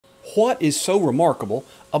What is so remarkable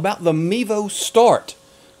about the Mevo Start?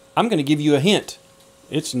 I'm going to give you a hint.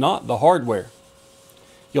 It's not the hardware.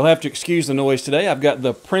 You'll have to excuse the noise today. I've got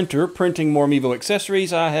the printer printing more Mevo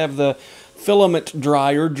accessories. I have the filament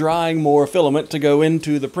dryer drying more filament to go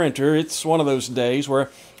into the printer. It's one of those days where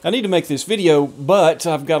I need to make this video, but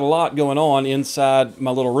I've got a lot going on inside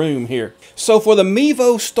my little room here. So for the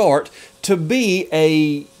Mevo Start to be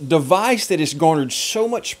a device that has garnered so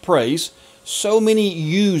much praise, so many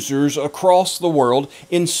users across the world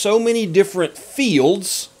in so many different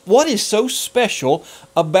fields, what is so special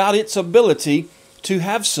about its ability to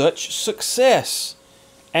have such success?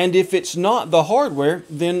 And if it's not the hardware,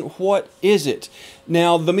 then what is it?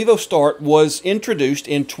 Now, the Mevo Start was introduced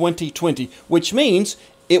in 2020, which means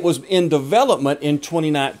it was in development in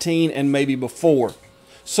 2019 and maybe before.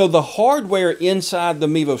 So the hardware inside the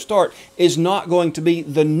Mevo Start is not going to be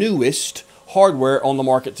the newest hardware on the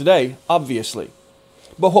market today, obviously.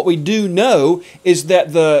 But what we do know is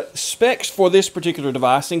that the specs for this particular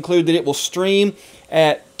device include that it will stream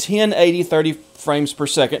at 1080 30 frames per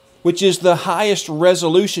second, which is the highest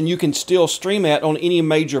resolution you can still stream at on any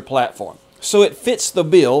major platform. So it fits the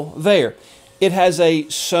bill there. It has a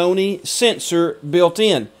Sony sensor built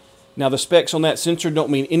in. Now the specs on that sensor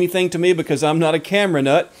don't mean anything to me because I'm not a camera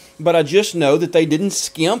nut, but I just know that they didn't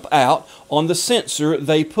skimp out on the sensor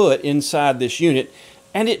they put inside this unit.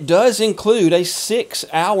 And it does include a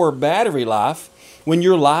 6-hour battery life when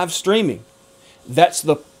you're live streaming. That's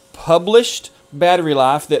the published battery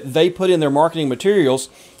life that they put in their marketing materials.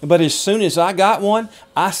 But as soon as I got one,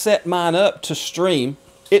 I set mine up to stream.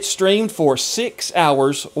 It streamed for 6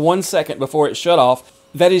 hours, 1 second before it shut off.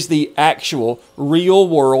 That is the actual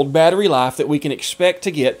real-world battery life that we can expect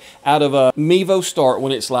to get out of a Mevo Start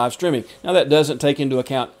when it's live streaming. Now that doesn't take into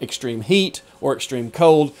account extreme heat or extreme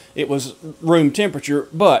cold. It was room temperature,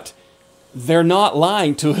 but they're not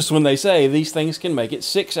lying to us when they say these things can make it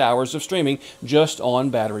 6 hours of streaming just on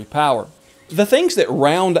battery power. The things that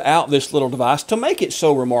round out this little device to make it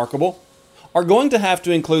so remarkable are going to have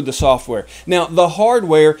to include the software. Now, the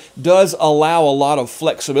hardware does allow a lot of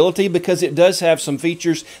flexibility because it does have some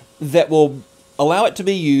features that will allow it to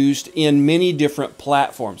be used in many different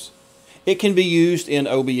platforms. It can be used in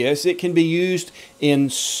OBS, it can be used in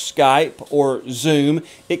Skype or Zoom,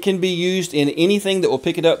 it can be used in anything that will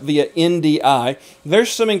pick it up via NDI.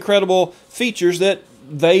 There's some incredible features that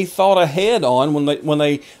they thought ahead on when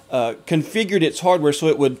they configured its hardware so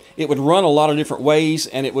it would run a lot of different ways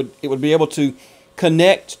and it would be able to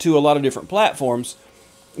connect to a lot of different platforms.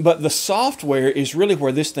 But the software is really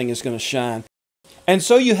where this thing is going to shine. And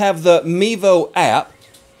so you have the Mevo app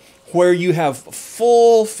where you have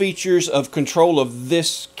full features of control of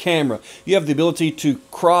this camera. You have the ability to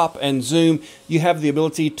crop and zoom. You have the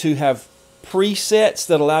ability to have presets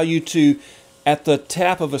that allow you to, at the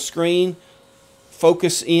tap of a screen,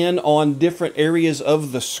 focus in on different areas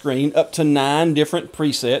of the screen, up to 9 different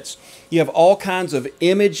presets. You have all kinds of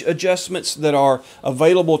image adjustments that are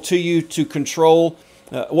available to you to control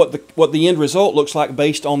what the end result looks like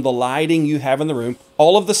based on the lighting you have in the room.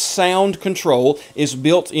 All of the sound control is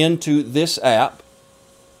built into this app.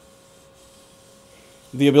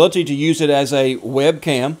 The ability to use it as a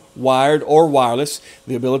webcam, wired or wireless.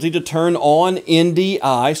 The ability to turn on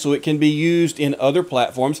NDI so it can be used in other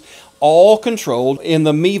platforms. All controlled in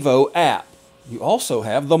the Mevo app. You also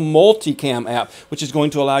have the multicam app, which is going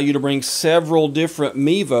to allow you to bring several different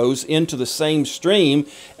Mevos into the same stream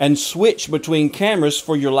and switch between cameras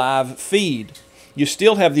for your live feed. You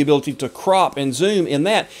still have the ability to crop and zoom in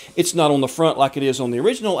that. It's not on the front like it is on the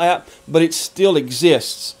original app, but it still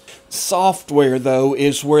exists. Software, though,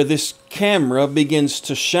 is where this camera begins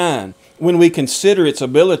to shine. When we consider its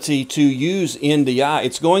ability to use NDI,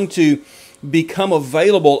 it's going to become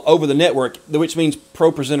available over the network, which means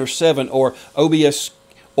ProPresenter 7 or OBS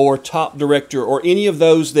or Top Director or any of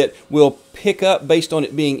those that will pick up based on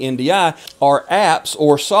it being NDI are apps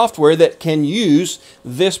or software that can use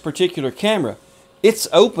this particular camera. It's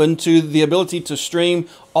open to the ability to stream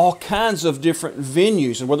all kinds of different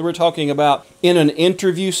venues, and whether we're talking about in an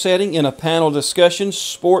interview setting, in a panel discussion,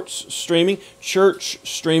 sports streaming, church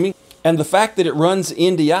streaming. And the fact that it runs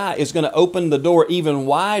NDI is going to open the door even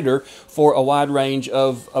wider for a wide range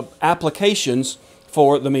of applications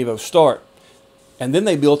for the Mevo Start. And then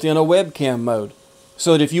they built in a webcam mode,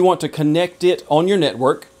 so that if you want to connect it on your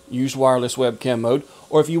network, use wireless webcam mode,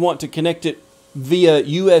 or if you want to connect it via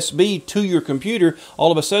USB to your computer,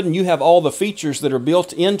 all of a sudden you have all the features that are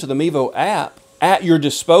built into the Mevo app at your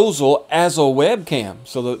disposal as a webcam.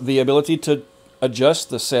 So the ability to adjust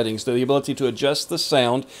the settings, the ability to adjust the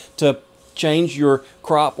sound, to change your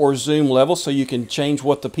crop or zoom level so you can change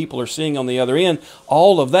what the people are seeing on the other end,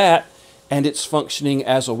 all of that, and it's functioning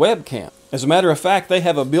as a webcam. As a matter of fact, they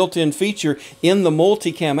have a built-in feature in the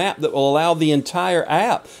multicam app that will allow the entire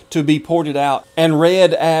app to be ported out and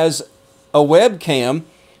read as a webcam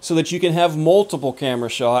so that you can have multiple camera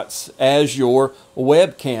shots as your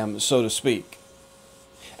webcam, so to speak.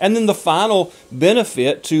 And then the final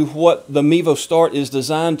benefit to what the Mevo Start is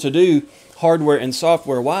designed to do, hardware and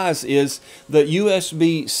software wise, is the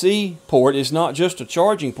USB-C port is not just a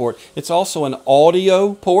charging port, it's also an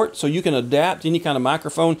audio port, so you can adapt any kind of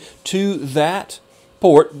microphone to that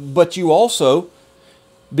port, but you also,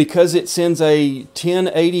 because it sends a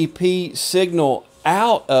 1080p signal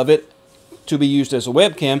out of it to be used as a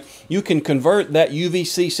webcam, you can convert that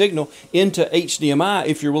UVC signal into HDMI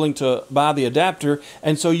if you're willing to buy the adapter,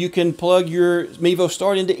 and so you can plug your Mevo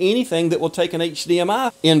Start into anything that will take an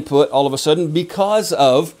HDMI input all of a sudden because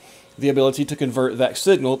of the ability to convert that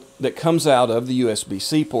signal that comes out of the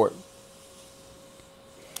USB-C port.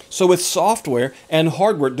 So with software and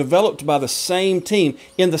hardware developed by the same team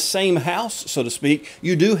in the same house, so to speak,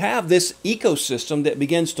 you do have this ecosystem that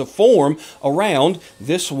begins to form around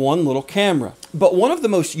this one little camera. But one of the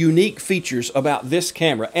most unique features about this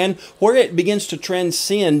camera, and where it begins to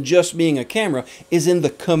transcend just being a camera, is in the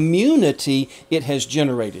community it has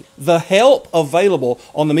generated. The help available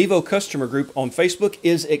on the Mevo customer group on Facebook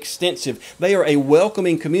is extensive. They are a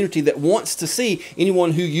welcoming community that wants to see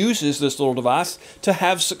anyone who uses this little device to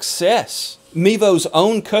have success. Mevo's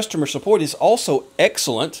own customer support is also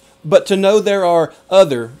excellent, but to know there are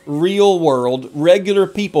other real-world, regular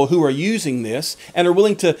people who are using this and are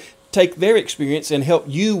willing to take their experience and help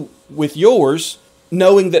you with yours,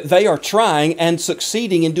 knowing that they are trying and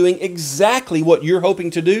succeeding in doing exactly what you're hoping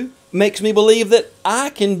to do, makes me believe that I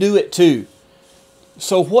can do it too.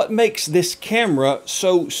 So what makes this camera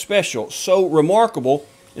so special, so remarkable,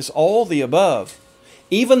 is all the above.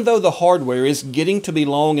 Even though the hardware is getting to be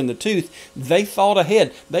long in the tooth, they thought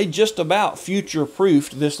ahead. They just about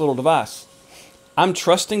future-proofed this little device. I'm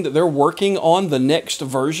trusting that they're working on the next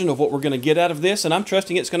version of what we're going to get out of this, and I'm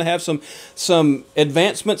trusting it's going to have some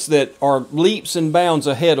advancements that are leaps and bounds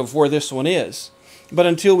ahead of where this one is. But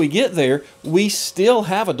until we get there, we still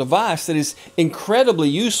have a device that is incredibly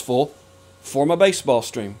useful for my baseball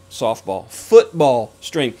stream, softball, football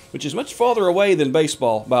stream, which is much farther away than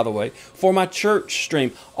baseball, by the way, for my church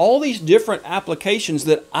stream. All these different applications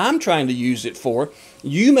that I'm trying to use it for,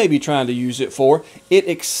 you may be trying to use it for. It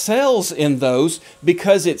excels in those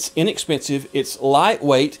because it's inexpensive, it's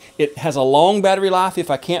lightweight, it has a long battery life if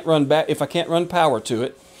I can't run power to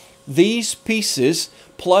it. These pieces,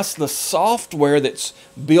 plus the software that's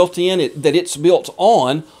built in, that it's built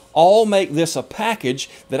on, all make this a package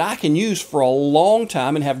that I can use for a long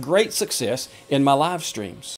time and have great success in my live streams.